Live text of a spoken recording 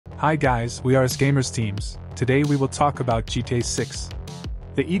Hi guys, we are AsGamers teams. Today we will talk about GTA 6.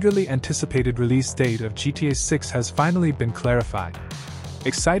 The eagerly anticipated release date of GTA 6 has finally been clarified.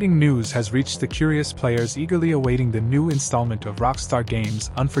 Exciting news has reached the curious players eagerly awaiting the new installment of Rockstar Games'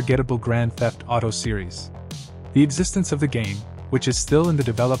 unforgettable Grand Theft Auto series. The existence of the game, which is still in the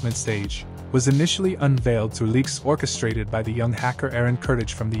development stage, was initially unveiled through leaks orchestrated by the young hacker Aaron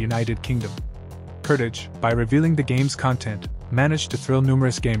Curtis from the United Kingdom. Curtis, by revealing the game's content, managed to thrill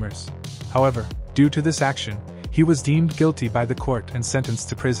numerous gamers. However, due to this action, he was deemed guilty by the court and sentenced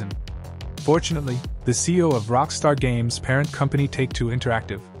to prison. Fortunately, the CEO of Rockstar Games' parent company Take-Two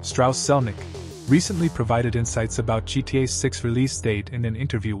Interactive, Strauss Zelnick, recently provided insights about GTA 6 release date in an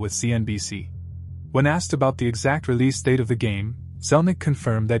interview with CNBC. When asked about the exact release date of the game, Zelnick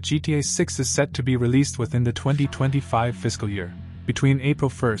confirmed that GTA 6 is set to be released within the 2025 fiscal year, between April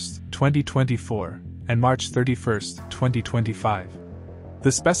 1, 2024, and March 31, 2025.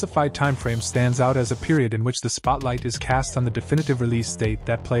 The specified timeframe stands out as a period in which the spotlight is cast on the definitive release date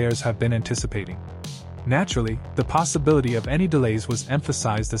that players have been anticipating. Naturally, the possibility of any delays was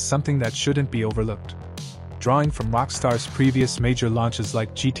emphasized as something that shouldn't be overlooked. Drawing from Rockstar's previous major launches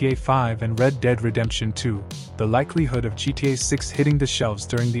like GTA 5 and Red Dead Redemption 2, the likelihood of GTA 6 hitting the shelves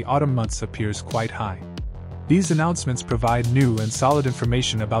during the autumn months appears quite high. These announcements provide new and solid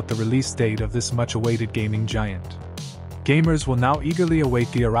information about the release date of this much-awaited gaming giant. Gamers will now eagerly await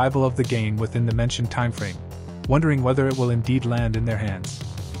the arrival of the game within the mentioned timeframe, wondering whether it will indeed land in their hands.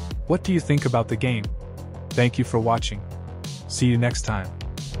 What do you think about the game? Thank you for watching. See you next time.